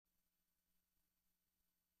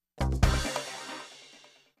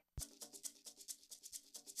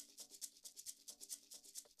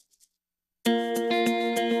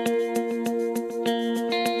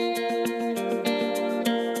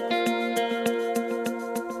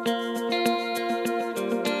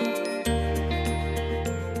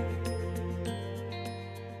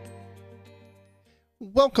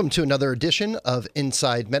Welcome to another edition of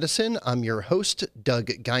Inside Medicine. I'm your host, Doug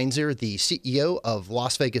Geinzer, the CEO of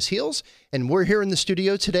Las Vegas Heals, and we're here in the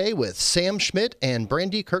studio today with Sam Schmidt and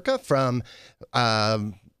Brandy Kirka from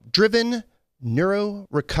Driven Neuro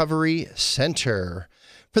Recovery Center.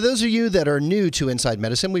 For those of you that are new to Inside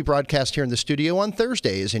Medicine, we broadcast here in the studio on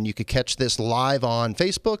Thursdays, and you could catch this live on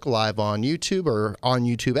Facebook, live on YouTube, or on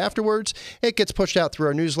YouTube afterwards. It gets pushed out through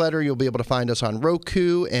our newsletter. You'll be able to find us on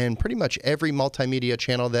Roku and pretty much every multimedia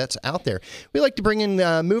channel that's out there. We like to bring in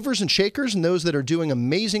movers and shakers and those that are doing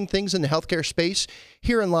amazing things in the healthcare space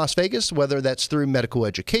here in Las Vegas, whether that's through medical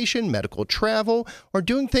education, medical travel, or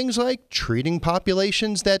doing things like treating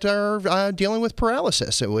populations that are dealing with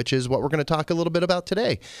paralysis, which is what we're going to talk a little bit about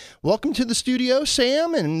today. Welcome to the studio,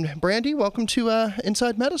 Sam and Brandy. Welcome to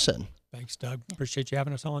Inside Medicine. Thanks, Doug. Appreciate you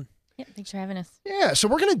having us on. Yeah, thanks for having us. Yeah, so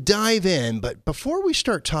we're going to dive in, but before we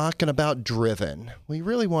start talking about Driven, we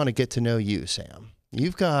really want to get to know you, Sam.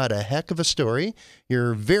 You've got a heck of a story.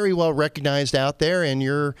 You're very well recognized out there, and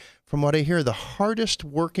you're, from what I hear, the hardest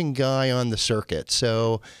working guy on the circuit.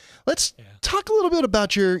 So let's talk a little bit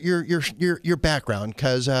about your background,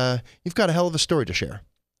 because you've got a hell of a story to share.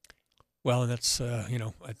 Well, and that's,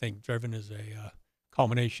 I think Driven is a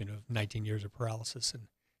culmination of 19 years of paralysis and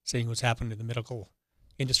seeing what's happened in the medical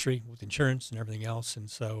industry with insurance and everything else.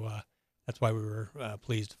 And so that's why we were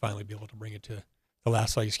pleased to finally be able to bring it to the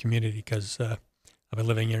Las Vegas community, because I've been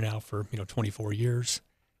living here now for, 24 years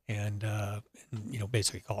and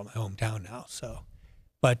basically call it my hometown now. So,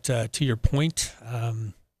 but to your point,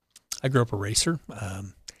 I grew up a racer,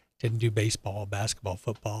 didn't do baseball, basketball,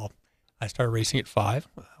 football. I started racing at 5,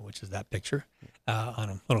 which is that picture, on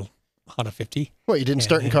a little Honda 50. Well, you didn't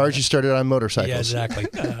start in cars; you started on motorcycles. Yeah, exactly.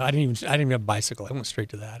 I didn't even have a bicycle. I went straight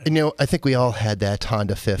to that. And, I think we all had that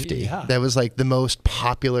Honda 50. Yeah. That was like the most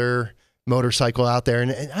popular motorcycle out there.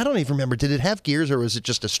 And I don't even remember, did it have gears or was it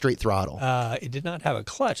just a straight throttle? It did not have a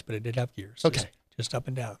clutch, but it did have gears. Okay. Just up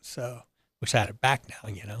and down. So, wish I had it back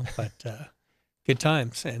now, but good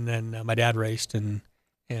times. And then my dad raced, and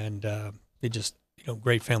it just,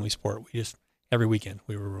 great family sport. We just, every weekend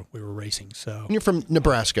we were racing. So. And you're from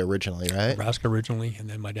Nebraska originally, right? Nebraska originally. And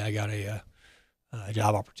then my dad got a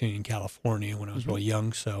job opportunity in California when I was really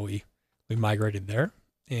young. So we migrated there,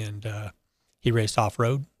 and he raced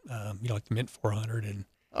off-road, like the Mint 400 and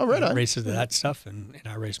races of that stuff. And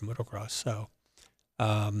I raced motocross. So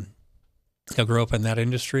I grew up in that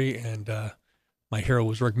industry, and my hero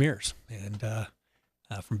was Rick Mears. And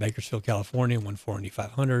from Bakersfield, California, won 4 Indy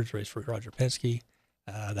 500s, raced for Roger Penske.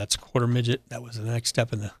 That's quarter midget. That was the next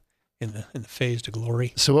step in the phase to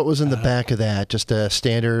glory. So what was in the back of that? Just a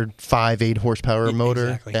standard 5.8 horsepower motor?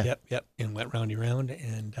 Exactly. Yeah. Yep. And went roundy round.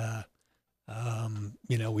 And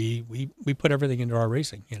we put everything into our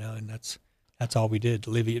racing. And that's all we did.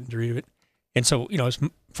 Live it and dream it. And so it's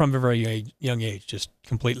from a very young age, just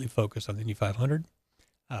completely focused on the Indy 500.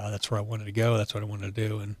 That's where I wanted to go. That's what I wanted to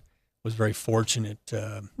do, and was very fortunate.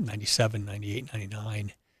 97, 98,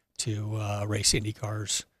 99. To race Indy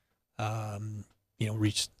cars,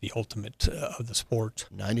 reach the ultimate of the sport.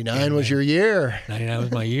 99 was your year. 99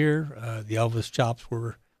 was my year. The Elvis chops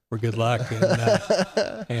were good luck.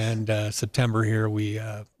 And September here, we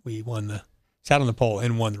sat on the pole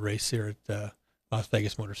and won the race here at Las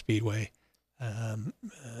Vegas Motor Speedway.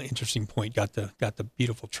 Interesting point. Got the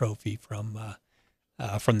beautiful trophy from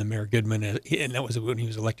the Mayor Goodman, and that was when he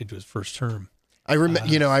was elected to his first term. I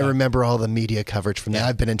remember all the media coverage from that.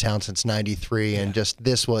 I've been in town since '93, and just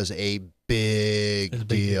this was a big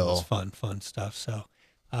deal. It was fun stuff. So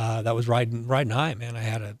that was riding high, man. I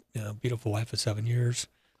had a beautiful wife of 7 years,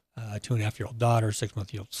 2.5-year-old daughter,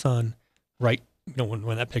 6-month-old son. Right,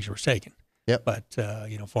 when that picture was taken. Yep. But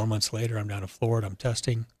 4 months later, I'm down in Florida. I'm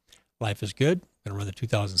testing. Life is good. Going to run the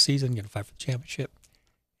 2000 season. Going to fight for the championship.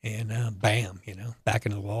 And bam, back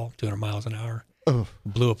into the wall, 200 miles an hour. Oh.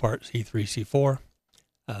 Blew apart C3, C4.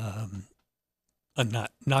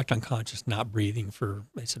 Not knocked unconscious, not breathing for,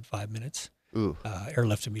 they said, 5 minutes. Ooh.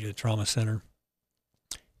 Airlifted me to the trauma center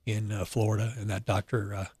in Florida, and that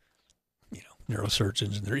doctor,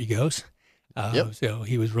 neurosurgeons and their egos. So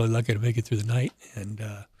he was really lucky to make it through the night. And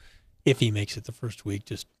if he makes it the first week,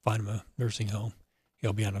 just find him a nursing home.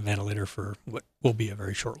 He'll be on a ventilator for what will be a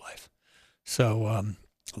very short life. So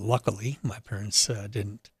luckily, my parents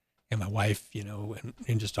didn't, and my wife,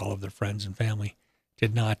 and just all of their friends and family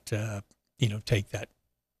did not, take that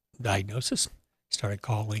diagnosis. Started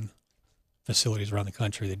calling facilities around the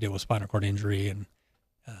country that deal with spinal cord injury and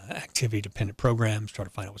activity-dependent programs, try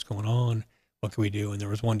to find out what's going on, what can we do. And there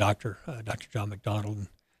was one doctor, Dr. John McDonald in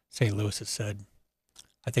St. Louis, that said,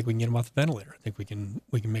 I think we can get him off the ventilator. I think we can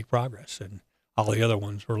make progress. And all the other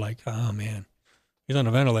ones were like, oh, man, he's on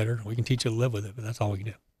a ventilator. We can teach you to live with it, but that's all we can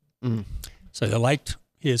do. Mm. So they liked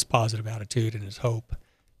his positive attitude and his hope.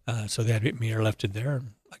 So they had me airlifted there,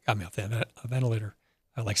 and got me off the ventilator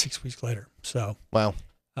like 6 weeks later. So wow,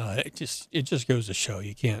 it just goes to show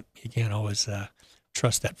you can't always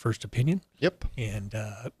trust that first opinion. Yep. And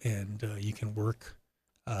you can work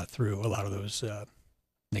through a lot of those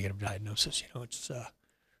negative diagnoses. It's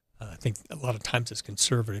I think a lot of times it's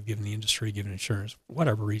conservative, given the industry, given insurance, for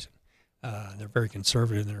whatever reason. They're very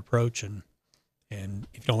conservative in their approach, and if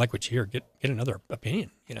you don't like what you hear, get another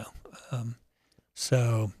opinion.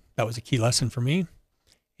 So that was a key lesson for me,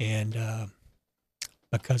 and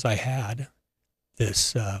because I had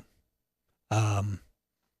this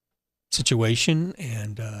situation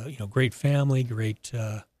and great family, great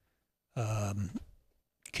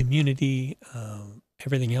community,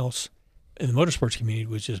 everything else in the motorsports community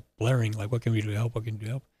was just blaring, like, what can we do to help? What can we do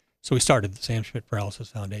to help? So we started the Sam Schmidt Paralysis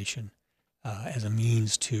Foundation as a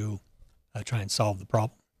means to try and solve the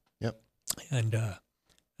problem. Yep. And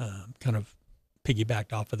kind of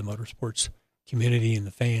piggybacked off of the motorsports community and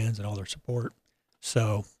the fans and all their support.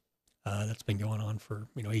 So that's been going on for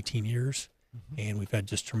 18 years, and we've had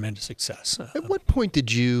just tremendous success. At what point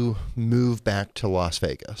did you move back to Las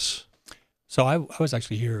Vegas? So I was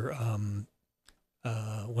actually here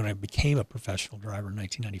when I became a professional driver in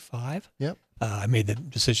 1995. Yep. I made the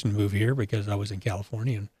decision to move here because I was in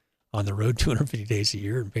California and on the road 250 days a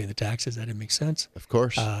year and paying the taxes. That didn't make sense. Of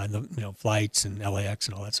course. And the flights and LAX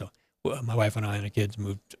and all that. So my wife and I and the kids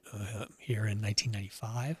moved here in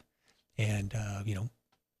 1995, and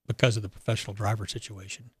because of the professional driver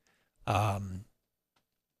situation,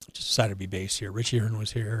 just decided to be based here. Richie Hearn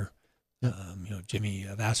was here. Jimmy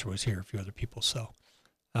Vassar was here. A few other people. So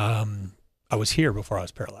I was here before I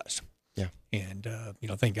was paralyzed. Yeah. And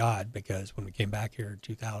thank God, because when we came back here in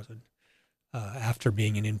 2000, after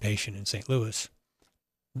being an inpatient in St. Louis,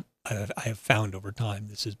 I have found over time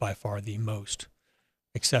this is by far the most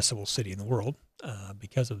accessible city in the world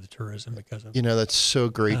because of the tourism, because of that's so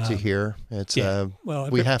great to hear. It's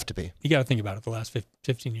we have to be. You got to think about it. The last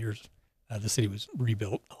 15 years, the city was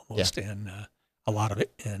rebuilt almost, and a lot of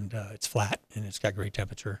it, and it's flat and it's got great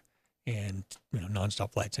temperature, and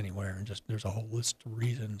nonstop flights anywhere, and just there's a whole list of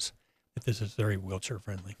reasons that this is very wheelchair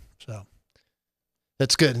friendly. So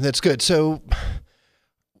that's good. That's good. So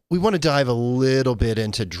we want to dive a little bit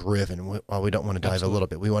into Driven. Well, we don't want to dive Absolutely. a little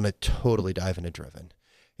bit. We want to totally dive into Driven.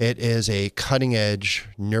 It is a cutting-edge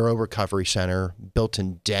neuro recovery center built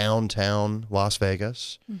in downtown Las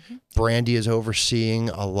Vegas. Mm-hmm. Brandy is overseeing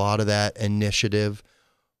a lot of that initiative.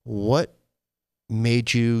 What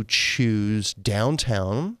made you choose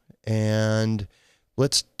downtown? And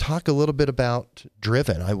let's talk a little bit about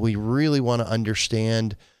Driven. We really want to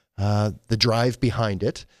understand the drive behind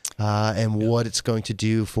it and what it's going to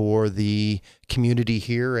do for the community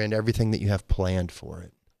here and everything that you have planned for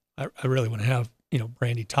it. I really want to have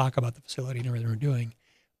Brandy talk about the facility and everything we're doing,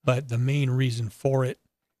 but the main reason for it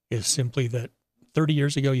is simply that 30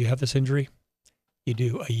 years ago you have this injury, you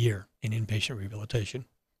do a year in inpatient rehabilitation,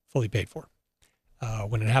 fully paid for.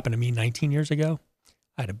 When it happened to me 19 years ago,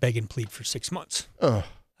 I had to beg and plead for 6 months.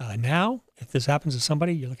 Now, if this happens to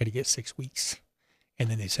somebody, you're looking to get 6 weeks. And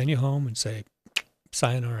then they send you home and say,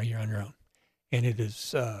 sayonara, you're on your own. And it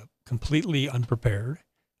is completely unprepared.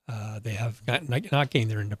 They have not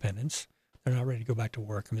gained their independence. They're not ready to go back to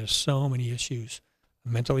work. And there's so many issues,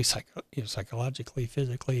 mentally, psychologically,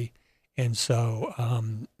 physically. And so,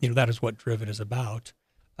 that is what Driven is about,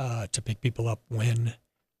 to pick people up when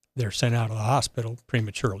they're sent out of the hospital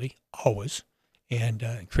prematurely, always,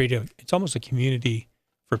 and create it's almost a community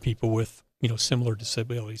for people with, similar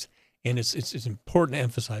disabilities. And it's important to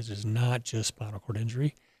emphasize it's not just spinal cord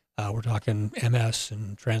injury. We're talking MS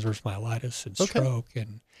and transverse myelitis and stroke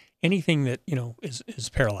and anything that, is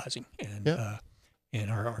paralyzing. And and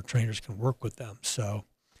our trainers can work with them. So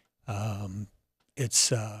it's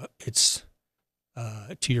to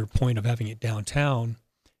your point of having it downtown,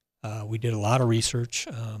 we did a lot of research,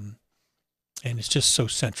 and it's just so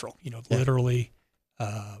central. Literally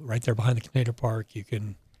right there behind the Canadian Park, you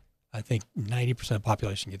can, I think 90% of the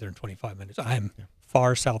population get there in 25 minutes. I'm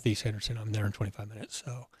far southeast Henderson. I'm there in 25 minutes.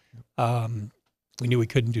 So we knew we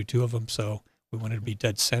couldn't do two of them, so we wanted to be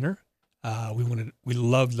dead center. We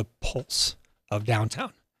loved the pulse of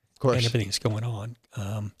downtown, of course, and everything that's going on,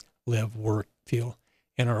 live, work, feel.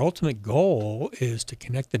 And our ultimate goal is to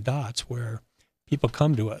connect the dots where people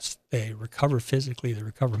come to us. They recover physically, they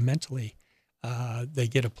recover mentally, they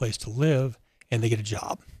get a place to live, and they get a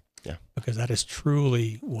job. Yeah. Because that is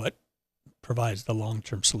truly what provides the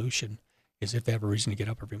long-term solution, is if they have a reason to get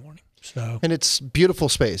up every morning. So, and it's beautiful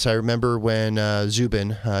space. I remember when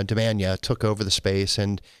Zubin Demanya took over the space,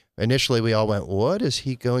 and initially we all went, what is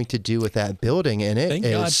he going to do with that building? And it Thank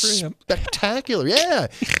is God for him. spectacular. Yeah.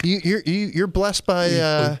 You're blessed by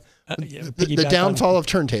the downfall of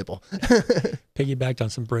turntable. Piggybacked on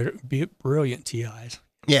some brilliant TIs.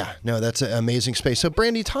 Yeah, no, that's an amazing space. So,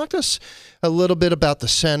 Brandy, talk to us a little bit about the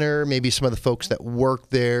center, maybe some of the folks that work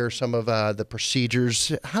there, some of the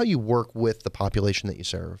procedures, how you work with the population that you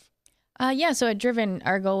serve. So at Driven,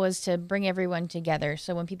 our goal was to bring everyone together.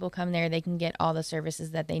 So when people come there, they can get all the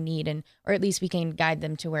services that they need, or at least we can guide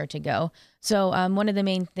them to where to go. So one of the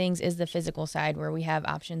main things is the physical side, where we have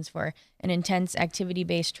options for an intense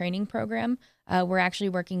activity-based training program. We're actually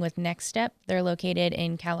working with Next Step. They're located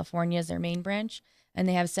in California as their main branch, and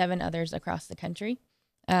they have 7 others across the country.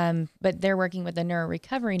 But they're working with the Neuro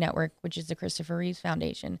Recovery Network, which is the Christopher Reeves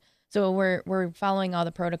Foundation. So we're following all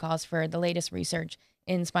the protocols for the latest research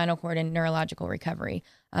in spinal cord and neurological recovery.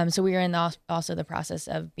 So we are in also the process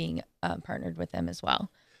of being partnered with them as well.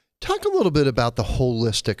 Talk a little bit about the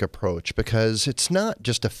holistic approach, because it's not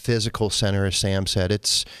just a physical center, as Sam said.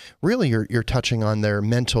 It's really you're touching on their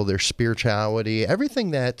mental, their spirituality,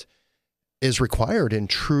 everything that is required in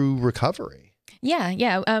true recovery.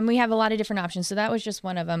 Yeah. We have a lot of different options. So that was just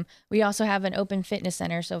one of them. We also have an open fitness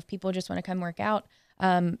center. So if people just want to come work out,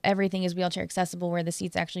 everything is wheelchair accessible, where the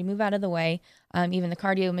seats actually move out of the way. Even the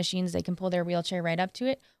cardio machines, they can pull their wheelchair right up to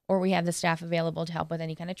it, or we have the staff available to help with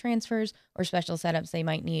any kind of transfers or special setups they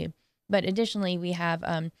might need. But additionally, we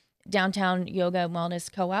have Downtown Yoga and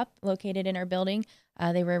Wellness Co-op located in our building.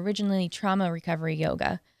 They were originally trauma recovery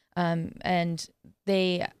yoga, and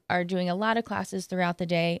they are doing a lot of classes throughout the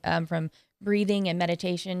day, from breathing and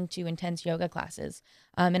meditation to intense yoga classes.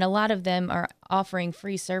 And a lot of them are offering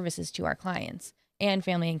free services to our clients and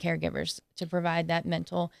family and caregivers to provide that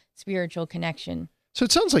mental, spiritual connection. So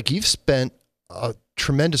it sounds like you've spent a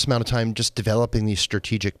tremendous amount of time just developing these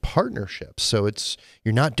strategic partnerships. So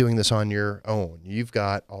you're not doing this on your own. You've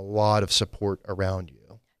got a lot of support around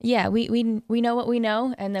you. Yeah, we know what we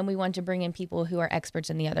know, and then we want to bring in people who are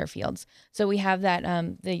experts in the other fields. So we have that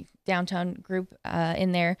the downtown group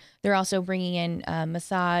in there. They're also bringing in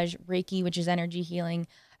massage, Reiki, which is energy healing,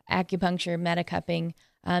 acupuncture, metacupping,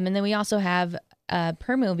 and then we also have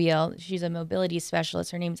Permobile. She's a mobility specialist.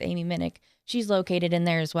 Her name's Amy Minnick. She's located in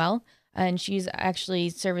there as well, and she's actually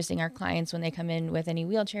servicing our clients when they come in with any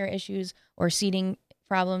wheelchair issues or seating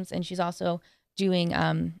problems. And she's also doing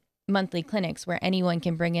monthly clinics where anyone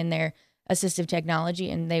can bring in their assistive technology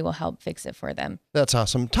and they will help fix it for them. That's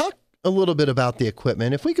awesome. Talk a little bit about the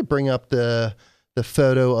equipment. If we could bring up the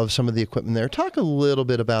photo of some of the equipment there, talk a little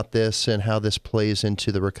bit about this and how this plays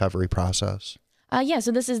into the recovery process.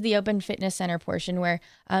 So this is the open fitness center portion where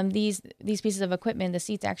these pieces of equipment, the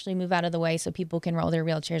seats actually move out of the way so people can roll their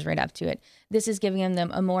wheelchairs right up to it. This is giving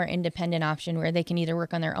them a more independent option where they can either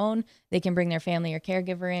work on their own, they can bring their family or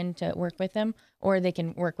caregiver in to work with them, or they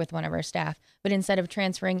can work with one of our staff. But instead of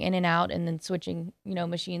transferring in and out and then switching,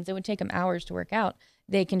 machines, it would take them hours to work out.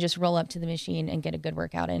 They can just roll up to the machine and get a good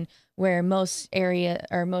workout in, where most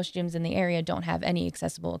gyms in the area don't have any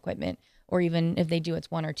accessible equipment. Or even if they do, it's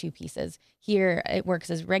 1 or 2 pieces. Here, it works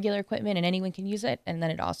as regular equipment and anyone can use it. And then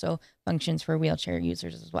it also functions for wheelchair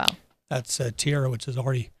users as well. That's Tiara, which is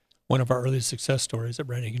already one of our earliest success stories that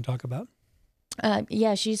Brandy can talk about.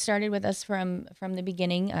 She started with us from the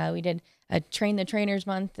beginning. We did a Train the Trainers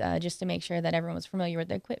month just to make sure that everyone was familiar with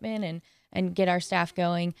the equipment and get our staff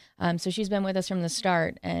going. So she's been with us from the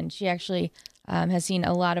start, and she actually has seen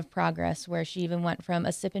a lot of progress, where she even went from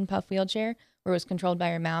a sip and puff wheelchair where it was controlled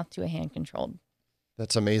by her mouth to a hand controlled.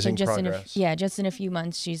 That's amazing progress. Just in a few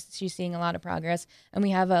months, she's seeing a lot of progress. And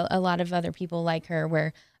we have a lot of other people like her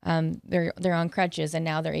where they're on crutches and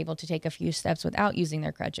now they're able to take a few steps without using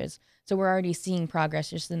their crutches. So we're already seeing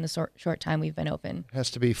progress just in the short time we've been open. It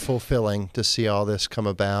has to be fulfilling to see all this come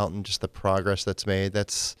about and just the progress that's made.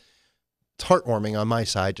 It's heartwarming on my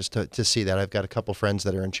side just to see that. I've got a couple friends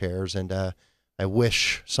that are in chairs, and I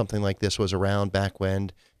wish something like this was around back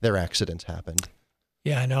when their accidents happened.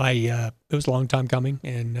 Yeah, I know. It was a long time coming,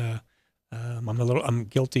 and I'm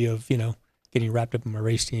guilty of getting wrapped up in my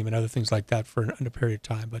race team and other things like that for a period of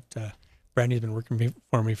time. But Brandy's been working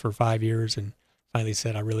for me for 5 years, and finally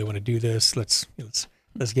said, "I really want to do this. Let's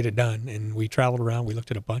get it done." And we traveled around. We looked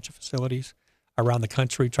at a bunch of facilities around the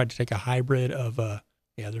country. Tried to take a hybrid of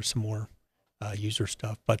there's some more user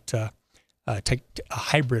stuff, but take a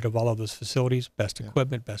hybrid of all of those facilities, best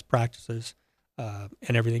equipment, best practices,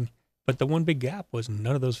 and everything. But the one big gap was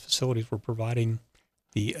none of those facilities were providing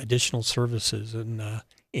the additional services and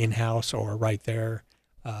in-house or right there,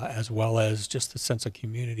 as well as just the sense of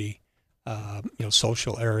community,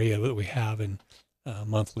 social area that we have, and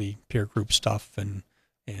monthly peer group stuff and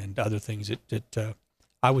other things. That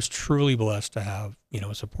I was truly blessed to have,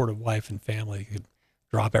 a supportive wife and family who could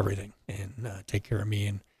drop everything and take care of me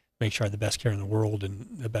and make sure I had the best care in the world and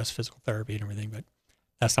the best physical therapy and everything. But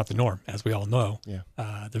that's not the norm, as we all know. Yeah.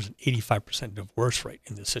 There's an 85% divorce rate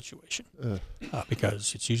in this situation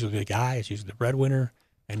because it's usually the guy, it's usually the breadwinner,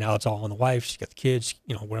 and now it's all on the wife. She's got the kids.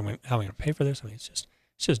 How am I going to pay for this? I mean, it's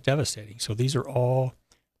just devastating. So these are all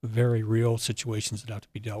very real situations that have to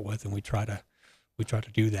be dealt with, and we try to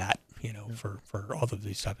do that, for all of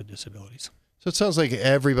these type of disabilities. So it sounds like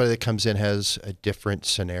everybody that comes in has a different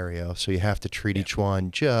scenario. So you have to treat each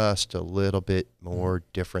one just a little bit more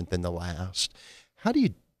different than the last. How do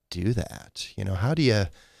you do that? How do you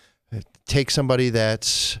take somebody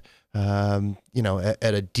that's, at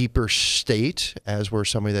a deeper state, as we're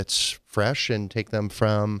somebody that's fresh, and take them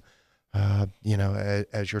from,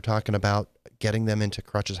 as you're talking about getting them into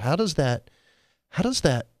crutches? How does that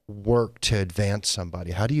work to advance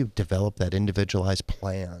somebody? How do you develop that individualized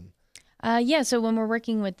plan? So when we're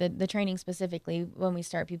working with the training specifically, when we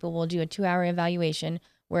start people, we'll do a 2-hour evaluation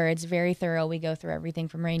where it's very thorough. We go through everything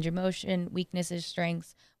from range of motion, weaknesses,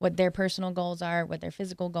 strengths, what their personal goals are, what their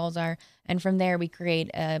physical goals are. And from there, we create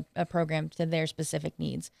a program to their specific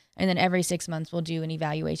needs. And then every 6 months, we'll do an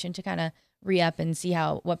evaluation to kind of re-up and see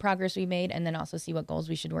what progress we made, and then also see what goals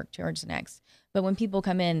we should work towards next. But when people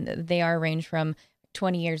come in, they are ranged from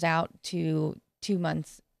 20 years out to 2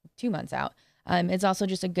 months out. It's also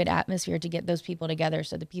just a good atmosphere to get those people together.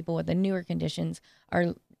 So the people with the newer conditions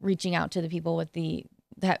are reaching out to the people with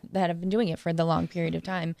that have been doing it for the long period of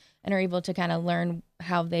time, and are able to kind of learn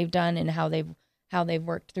how they've done and how they've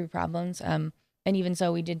worked through problems. And even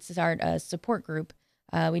so, we did start a support group.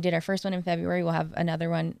 We did our first one in February. We'll have another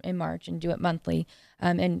one in March, and do it monthly.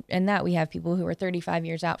 And that we have people who are 35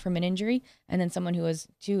 years out from an injury, and then someone who was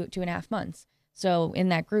 2.5 months. So in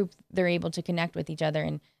that group, they're able to connect with each other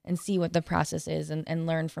and see what the process is, and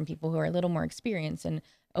learn from people who are a little more experienced and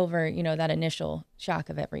over, that initial shock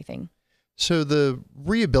of everything. So the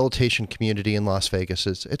rehabilitation community in Las Vegas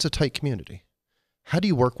it's a tight community. How do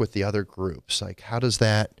you work with the other groups? Like, how does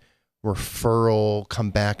that referral come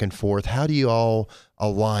back and forth? How do you all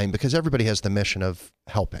align? Because everybody has the mission of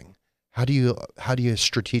helping. How do you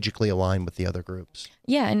strategically align with the other groups?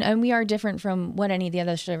 Yeah, and we are different from what any of the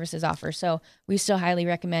other services offer. So we still highly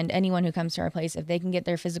recommend anyone who comes to our place, if they can get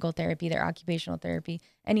their physical therapy, their occupational therapy,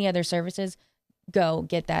 any other services, go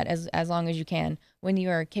get that as long as you can. When you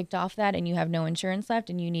are kicked off that and you have no insurance left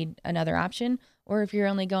and you need another option, or if you're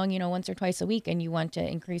only going, once or twice a week and you want to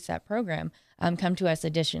increase that program, come to us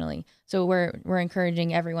additionally. So we're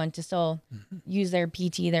encouraging everyone to still use their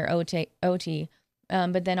PT, their OT.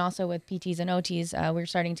 But then also with PTs and OTs, we're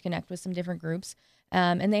starting to connect with some different groups,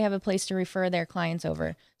 and they have a place to refer their clients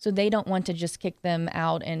over. So they don't want to just kick them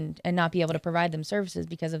out and not be able to provide them services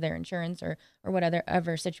because of their insurance or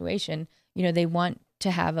whatever situation. They want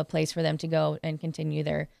to have a place for them to go and continue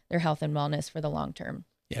their health and wellness for the long term.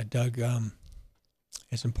 Yeah, Doug,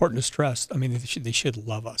 it's important to stress. I mean, they should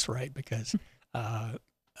love us, right? Because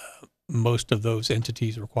most of those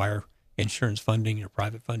entities require insurance funding or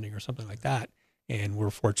private funding or something like that. And we're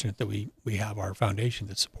fortunate that we have our foundation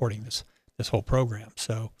that's supporting this whole program.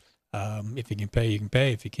 So if you can pay, you can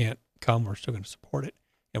pay. If you can't come, we're still going to support it,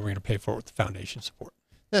 and we're going to pay for it with the foundation support.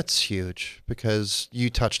 That's huge, because you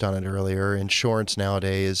touched on it earlier. Insurance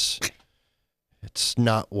nowadays, it's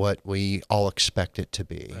not what we all expect it to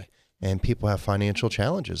be. Right. And people have financial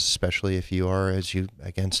challenges, especially if you are, as you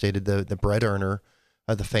again stated, the bread earner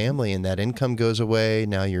of the family, and that income goes away.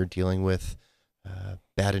 Now you're dealing with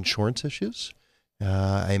bad insurance issues.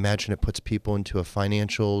 I imagine it puts people into a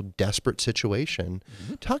financial desperate situation.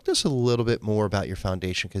 Mm-hmm. Talk to us a little bit more about your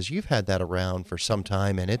foundation, because you've had that around for some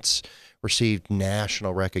time and it's received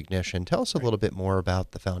national recognition. Tell us a little bit more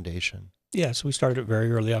about the foundation. Yeah, so we started it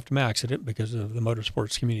very early after my accident because of the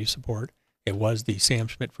motorsports community support. It was the Sam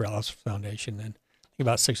Schmidt Paralysis Foundation, and I think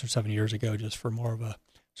about 6 or 7 years ago, just for more of a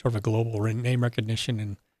sort of a global name recognition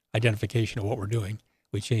and identification of what we're doing,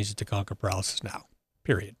 we changed it to Conquer Paralysis Now,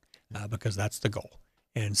 period. Because that's the goal.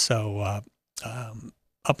 And so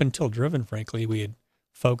up until Driven, frankly, we had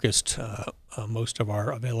focused most of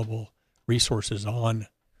our available resources on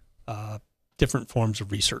different forms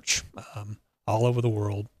of research all over the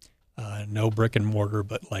world, no brick and mortar,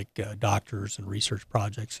 but like doctors and research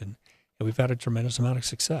projects. And and we've had a tremendous amount of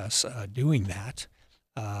success doing that.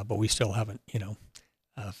 But we still haven't,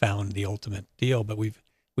 found the ultimate deal. But we've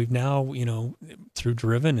now, through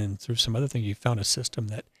Driven and through some other things, you've found a system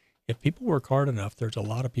that if people work hard enough, there's a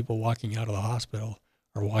lot of people walking out of the hospital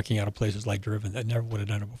or walking out of places like Driven that never would have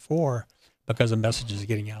done it before because the message is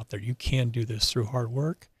getting out there. You can do this through hard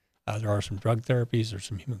work. There are some drug therapies, there's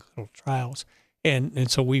some human clinical trials.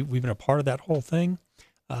 And so we've been a part of that whole thing.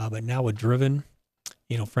 But now with Driven,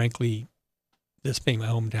 frankly, this being my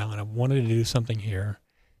hometown, I wanted to do something here.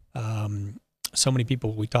 So many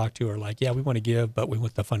people we talk to are like, yeah, we want to give, but we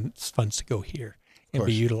want the funds to go here and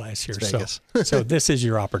be utilized here. So this is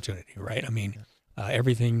your opportunity, right? I mean,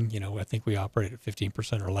 everything, I think we operate at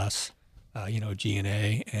 15% or less,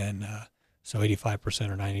 G&A. And so 85%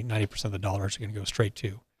 or 90% of the dollars are going to go straight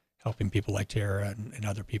to helping people like Tara and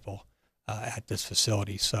other people at this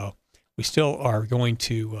facility. So we still are going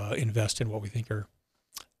to invest in what we think are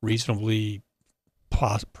reasonably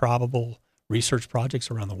probable research projects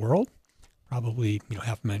around the world, probably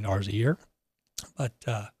 $500,000 a year, but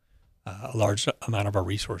a large amount of our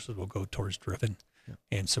resources will go towards Driven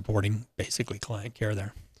and supporting basically client care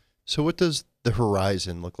there. So what does the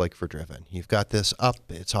horizon look like for Driven? You've got this up,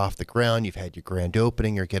 it's off the ground, you've had your grand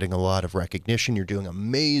opening, you're getting a lot of recognition, you're doing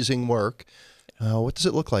amazing work. What does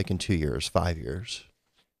it look like in 2 years, 5 years?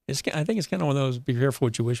 I think it's kind of one of those be careful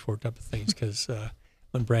what you wish for type of things, because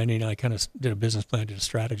when Brandy and I kind of did a business plan, did a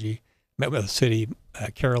strategy, met with the city,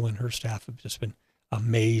 Carol and her staff have just been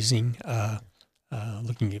amazing,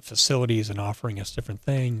 looking at facilities and offering us different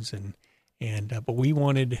things. But we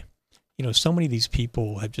wanted, so many of these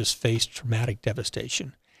people have just faced traumatic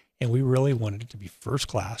devastation, and we really wanted it to be first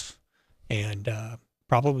class and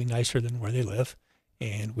probably nicer than where they live.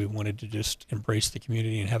 And we wanted to just embrace the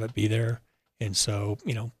community and have it be there. And so,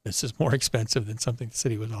 this is more expensive than something the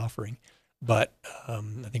city was offering. But I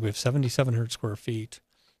think we have 7,700 square feet,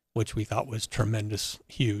 which we thought was tremendous,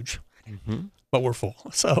 huge. Mm-hmm. But we're full.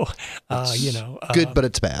 So, good, but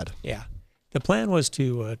it's bad. Yeah. The plan was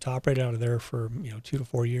to operate out of there for, 2 to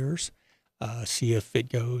 4 years, see if it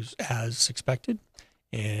goes as expected.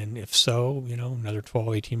 And if so, another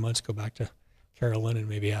 12, 18 months, go back to Carolyn and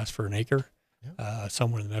maybe ask for an acre.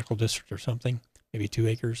 Somewhere in the medical district or something, maybe 2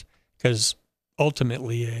 acres, because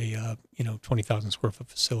ultimately a 20,000 square foot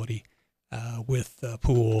facility with a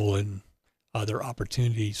pool and other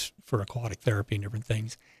opportunities for aquatic therapy and different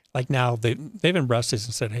things. Like now they've embraced this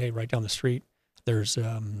and said, hey, right down the street there's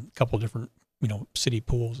a couple of different city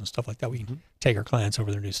pools and stuff like that. We can take our clients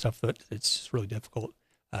over there and do stuff, but it's just really difficult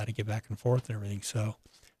to get back and forth and everything. So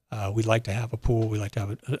we'd like to have a pool. We'd like to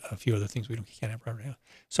have a few other things we can't have right now.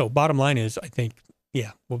 So bottom line is, I think,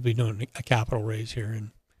 we'll be doing a capital raise here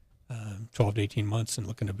in 12 to 18 months and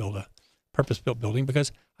looking to build a purpose-built building,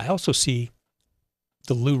 because I also see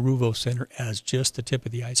the Lou Ruvo Center as just the tip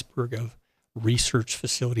of the iceberg of research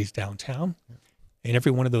facilities downtown. And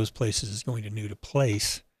every one of those places is going to need a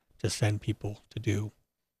place to send people to do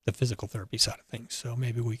the physical therapy side of things. So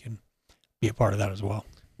maybe we can be a part of that as well.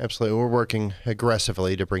 Absolutely. We're working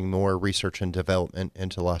aggressively to bring more research and development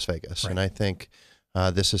into Las Vegas. Right. And I think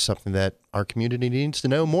this is something that our community needs to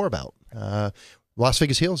know more about. Las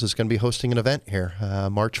Vegas Heals is going to be hosting an event here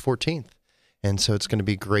March 14th. And so it's going to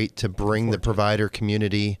be great to bring the provider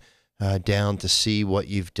community down to see what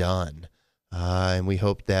you've done. And we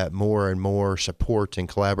hope that more and more support and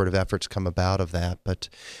collaborative efforts come about of that. But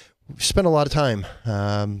we've spent a lot of time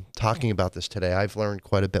talking about this today. I've learned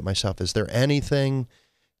quite a bit myself. Is there anything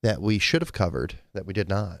that we should have covered that we did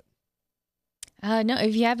not? No,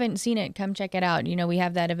 if you haven't seen it, come check it out. We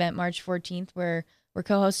have that event March 14th where we're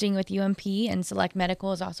co-hosting with UMP, and Select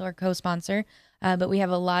Medical is also our co-sponsor. But we have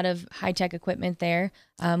a lot of high-tech equipment there,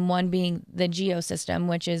 one being the Geo system,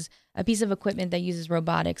 which is a piece of equipment that uses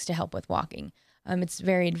robotics to help with walking. It's a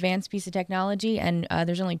very advanced piece of technology, and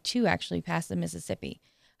there's only 2 actually past the Mississippi.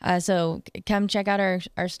 So come check out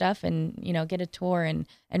our stuff and, get a tour and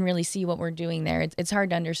really see what we're doing there. It's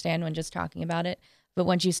hard to understand when just talking about it, but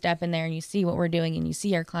once you step in there and you see what we're doing and you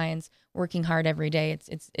see our clients working hard every day,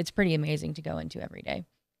 it's pretty amazing to go into every day.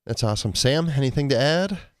 That's awesome. Sam, anything to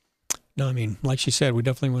add? No, I mean, like she said, we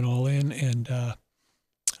definitely went all in, and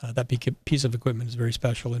that piece of equipment is very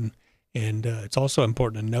special. And it's also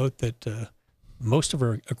important to note that most of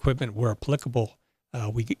our equipment, where applicable,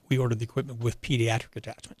 we ordered the equipment with pediatric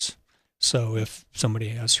attachments. So if somebody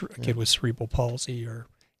has a kid with cerebral palsy or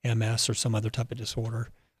MS or some other type of disorder,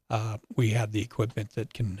 we have the equipment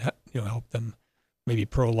that can help them maybe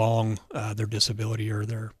prolong their disability or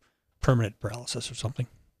their permanent paralysis or something.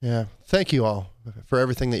 Yeah. Thank you all for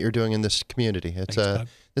everything that you're doing in this community. It's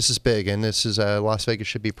Thanks, this is big, and this is Las Vegas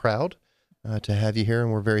should be proud to have you here,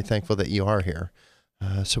 and we're very thankful that you are here.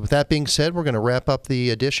 So with that being said, we're going to wrap up the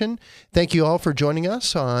edition. Thank you all for joining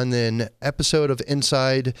us on an episode of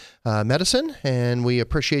Inside Medicine, and we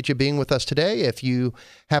appreciate you being with us today. If you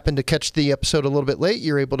happen to catch the episode a little bit late,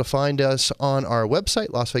 you're able to find us on our website,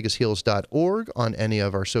 lasvegasheals.org, on any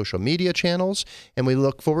of our social media channels, and we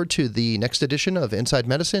look forward to the next edition of Inside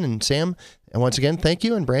Medicine. And Sam, and once again, thank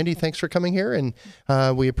you, and Brandy, thanks for coming here, and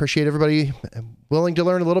we appreciate everybody willing to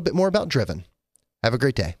learn a little bit more about Driven. Have a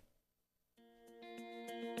great day.